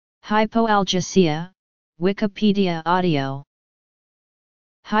Hypoalgesia, Wikipedia audio.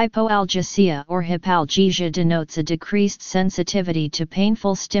 Hypoalgesia or hypalgesia denotes a decreased sensitivity to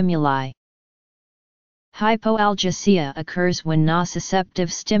painful stimuli. Hypoalgesia occurs when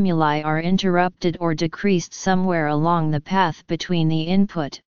nociceptive stimuli are interrupted or decreased somewhere along the path between the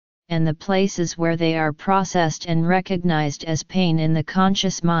input and the places where they are processed and recognized as pain in the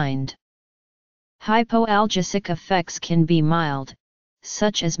conscious mind. Hypoalgesic effects can be mild,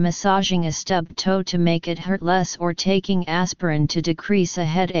 such as massaging a stubbed toe to make it hurt less or taking aspirin to decrease a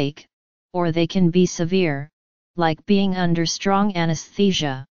headache, or they can be severe, like being under strong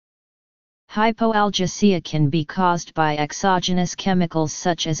anesthesia. Hypoalgesia can be caused by exogenous chemicals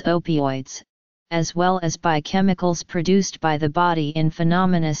such as opioids, as well as by chemicals produced by the body in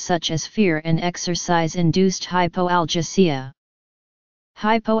phenomena such as fear and exercise-induced hypoalgesia.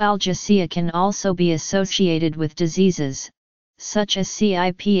 Hypoalgesia can also be associated with diseases, such as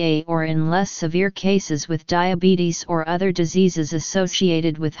CIPA, or in less severe cases with diabetes or other diseases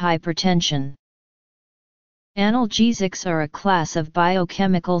associated with hypertension. Analgesics are a class of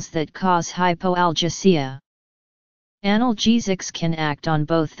biochemicals that cause hypoalgesia. Analgesics can act on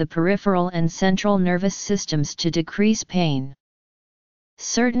both the peripheral and central nervous systems to decrease pain.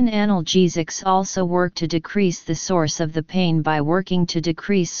 Certain analgesics also work to decrease the source of the pain by working to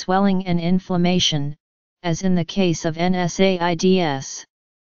decrease swelling and inflammation, as in the case of NSAIDs.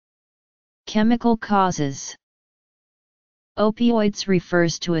 Chemical causes. Opioids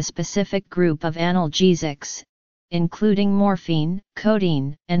refers to a specific group of analgesics, including morphine,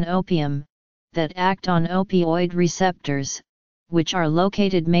 codeine, and opium, that act on opioid receptors, which are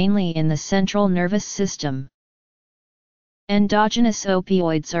located mainly in the central nervous system. Endogenous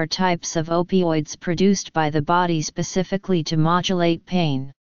opioids are types of opioids produced by the body specifically to modulate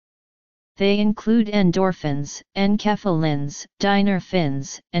pain. They include endorphins, enkephalins,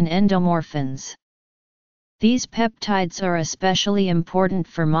 dynorphins, and endomorphins. These peptides are especially important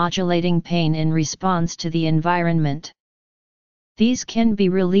for modulating pain in response to the environment. These can be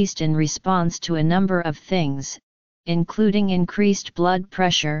released in response to a number of things, including increased blood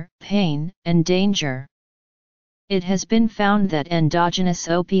pressure, pain, and danger. It has been found that endogenous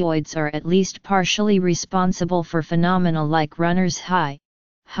opioids are at least partially responsible for phenomena like runner's high,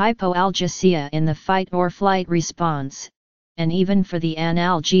 hypoalgesia in the fight-or-flight response, and even for the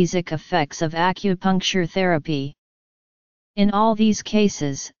analgesic effects of acupuncture therapy. In all these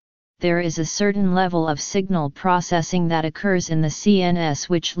cases, there is a certain level of signal processing that occurs in the CNS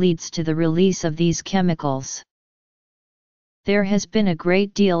which leads to the release of these chemicals. There has been a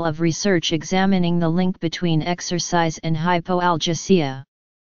great deal of research examining the link between exercise and hypoalgesia.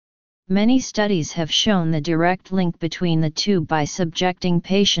 Many studies have shown the direct link between the two by subjecting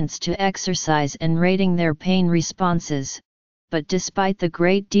patients to exercise and rating their pain responses, but despite the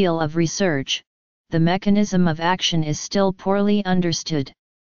great deal of research, the mechanism of action is still poorly understood.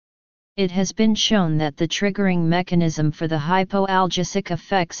 It has been shown that the triggering mechanism for the hypoalgesic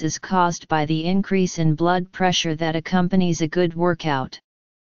effects is caused by the increase in blood pressure that accompanies a good workout.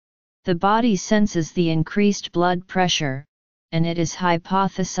 The body senses the increased blood pressure, and it is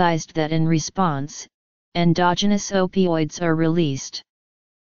hypothesized that in response, endogenous opioids are released.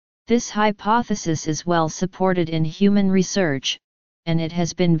 This hypothesis is well supported in human research, and it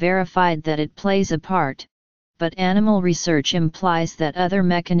has been verified that it plays a part, but animal research implies that other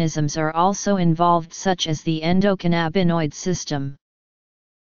mechanisms are also involved, such as the endocannabinoid system.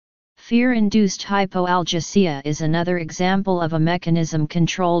 Fear-induced hypoalgesia is another example of a mechanism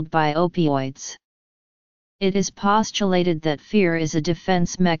controlled by opioids. It is postulated that fear is a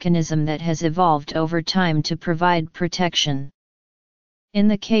defense mechanism that has evolved over time to provide protection. In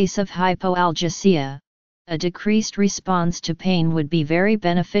the case of hypoalgesia, a decreased response to pain would be very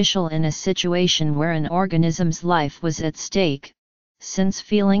beneficial in a situation where an organism's life was at stake, since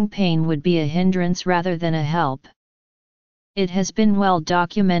feeling pain would be a hindrance rather than a help. It has been well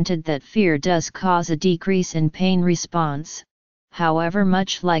documented that fear does cause a decrease in pain response. However,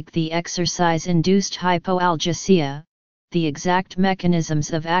 much like the exercise-induced hypoalgesia, the exact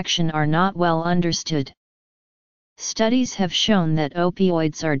mechanisms of action are not well understood. Studies have shown that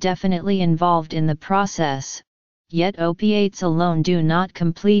opioids are definitely involved in the process, yet opiates alone do not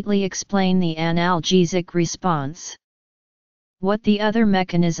completely explain the analgesic response. What the other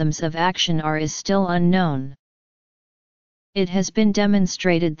mechanisms of action are is still unknown. It has been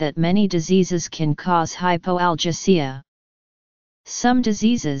demonstrated that many diseases can cause hypoalgesia. Some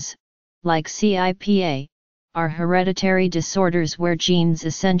diseases, like CIPA, are hereditary disorders where genes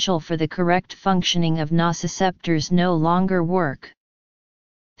essential for the correct functioning of nociceptors no longer work.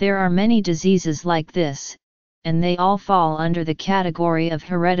 There are many diseases like this, and they all fall under the category of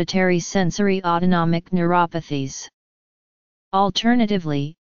hereditary sensory autonomic neuropathies.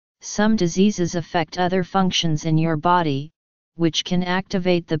 Alternatively, some diseases affect other functions in your body, which can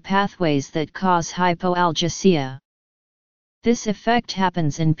activate the pathways that cause hypoalgesia. This effect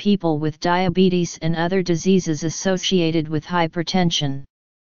happens in people with diabetes and other diseases associated with hypertension.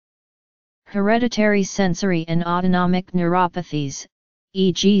 Hereditary sensory and autonomic neuropathies,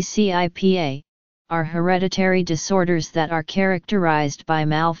 e.g. CIPA, are hereditary disorders that are characterized by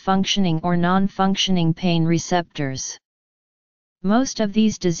malfunctioning or non-functioning pain receptors. Most of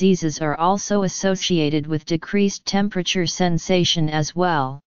these diseases are also associated with decreased temperature sensation as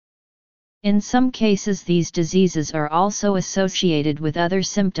well. In some cases, these diseases are also associated with other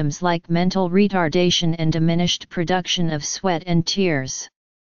symptoms like mental retardation and diminished production of sweat and tears.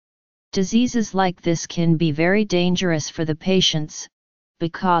 Diseases like this can be very dangerous for the patients,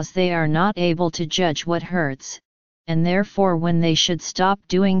 because they are not able to judge what hurts, and therefore when they should stop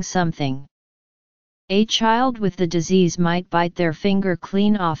doing something. A child with the disease might bite their finger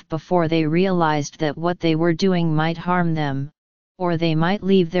clean off before they realized that what they were doing might harm them, or they might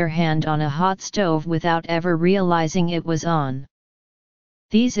leave their hand on a hot stove without ever realizing it was on.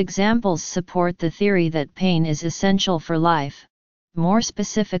 These examples support the theory that pain is essential for life, more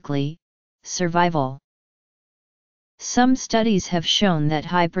specifically, survival. Some studies have shown that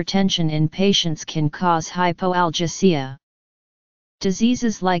hypertension in patients can cause hypoalgesia.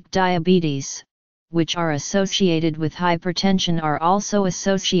 Diseases like diabetes, which are associated with hypertension, are also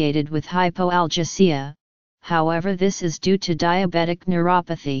associated with hypoalgesia. However, this is due to diabetic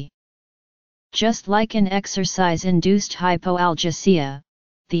neuropathy. Just like an exercise-induced hypoalgesia,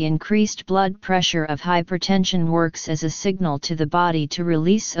 the increased blood pressure of hypertension works as a signal to the body to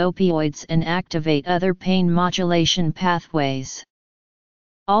release opioids and activate other pain modulation pathways.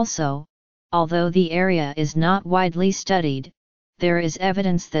 Also, although the area is not widely studied, there is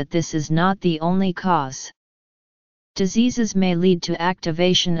evidence that this is not the only cause. Diseases may lead to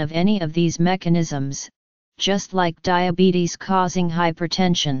activation of any of these mechanisms, just like diabetes causing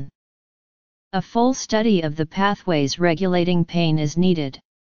hypertension. A full study of the pathways regulating pain is needed.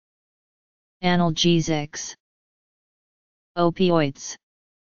 Analgesics, opioids,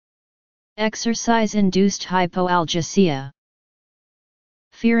 exercise-induced hypoalgesia,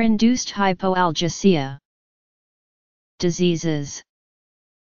 fear-induced hypoalgesia, diseases,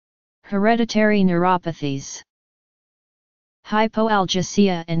 hereditary neuropathies,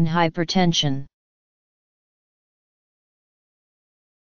 hypoalgesia and hypertension.